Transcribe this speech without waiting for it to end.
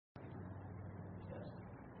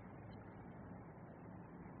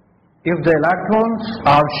If the electrons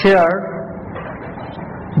are shared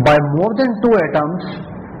by more than two atoms,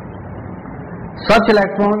 such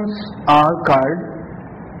electrons are called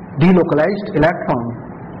delocalized electron.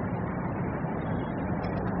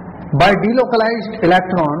 By delocalized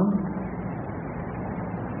electron,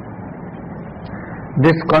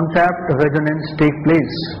 this concept resonance takes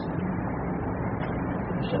place.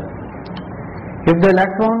 If the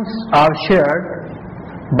electrons are shared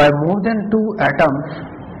by more than two atoms,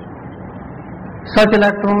 such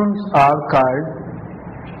electrons are called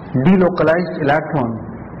delocalized electron.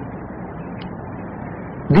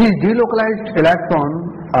 These delocalized electrons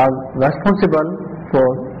are responsible for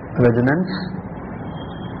resonance.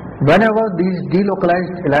 Whenever these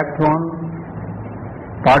delocalized electrons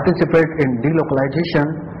participate in delocalization,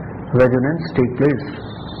 resonance takes place.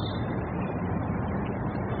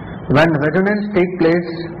 When resonance takes place,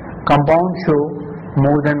 compounds show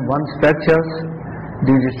more than one structures.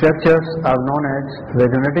 These structures are known as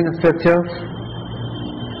resonating structures,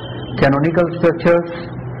 canonical structures,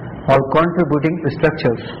 or contributing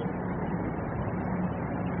structures.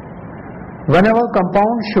 Whenever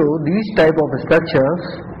compounds show these type of structures,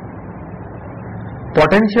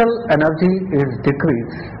 potential energy is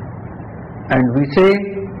decreased, and we say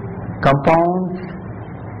compound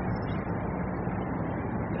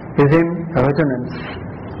is in resonance.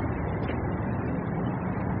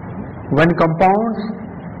 When compound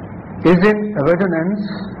is in resonance,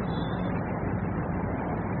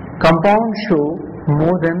 compounds show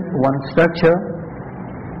more than one structure.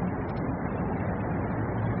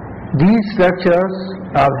 These structures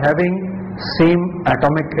are having same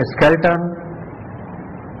atomic skeleton,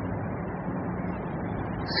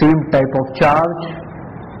 same type of charge,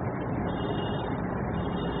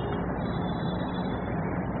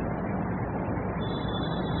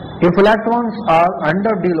 if electrons are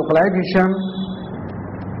under delocalization,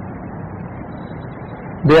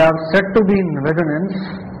 they are said to be in resonance,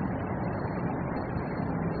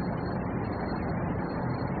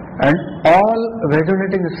 and all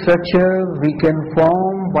resonating structures we can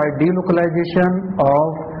form by delocalization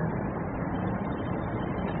of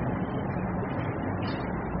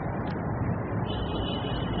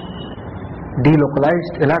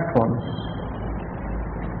delocalized electron.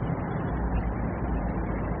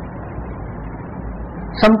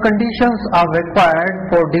 Some conditions are required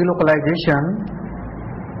for delocalization.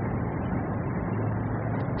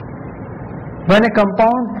 When a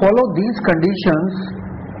compound follows these conditions,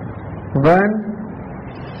 when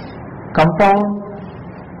compound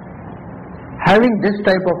having this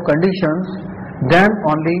type of conditions, then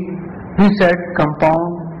only we said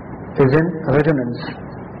compound is in resonance.